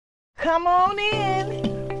Come on in.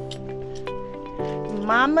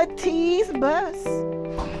 Mama T's bus.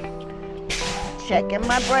 Checking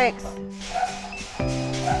my brakes.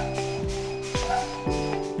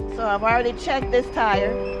 So I've already checked this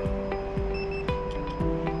tire.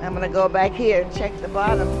 I'm gonna go back here and check the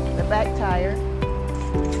bottom, the back tire.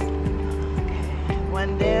 Okay.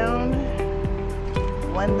 One down,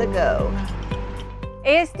 one to go.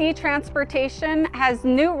 ASD Transportation has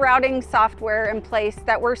new routing software in place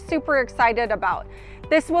that we're super excited about.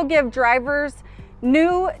 This will give drivers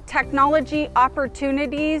new technology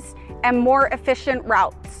opportunities and more efficient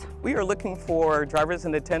routes. We are looking for drivers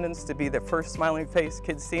and attendants to be the first smiling face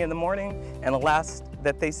kids see in the morning and the last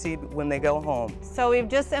that they see when they go home. So we've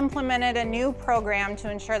just implemented a new program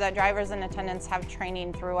to ensure that drivers and attendants have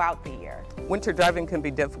training throughout the year. Winter driving can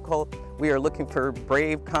be difficult. We are looking for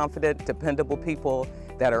brave, confident, dependable people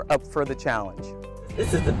that are up for the challenge.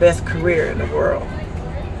 This is the best career in the world.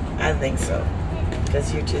 I think so.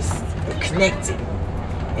 Because you're connecting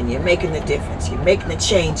and you're making the difference. You're making the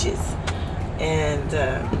changes. And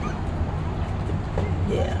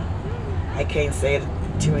yeah, I can't say it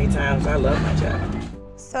too many times. I love my job.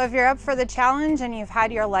 So if you're up for the challenge and you've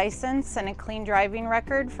had your license and a clean driving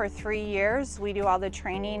record for 3 years, we do all the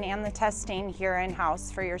training and the testing here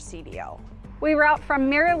in-house for your CDL. We route from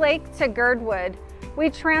Mirror Lake to Girdwood. We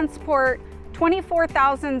transport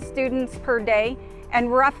 24,000 students per day and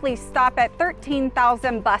roughly stop at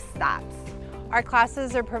 13,000 bus stops. Our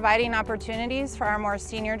classes are providing opportunities for our more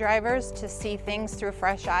senior drivers to see things through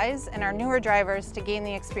fresh eyes and our newer drivers to gain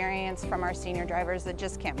the experience from our senior drivers that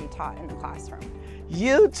just can't be taught in the classroom.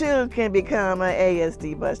 You too can become an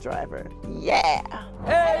ASD bus driver. Yeah!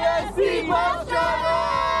 ASD Bus Driver!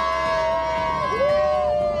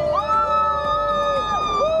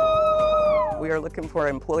 We are looking for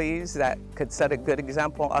employees that could set a good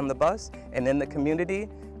example on the bus and in the community.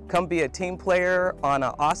 Come be a team player on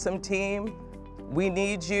an awesome team. We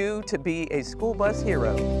need you to be a school bus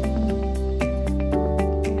hero.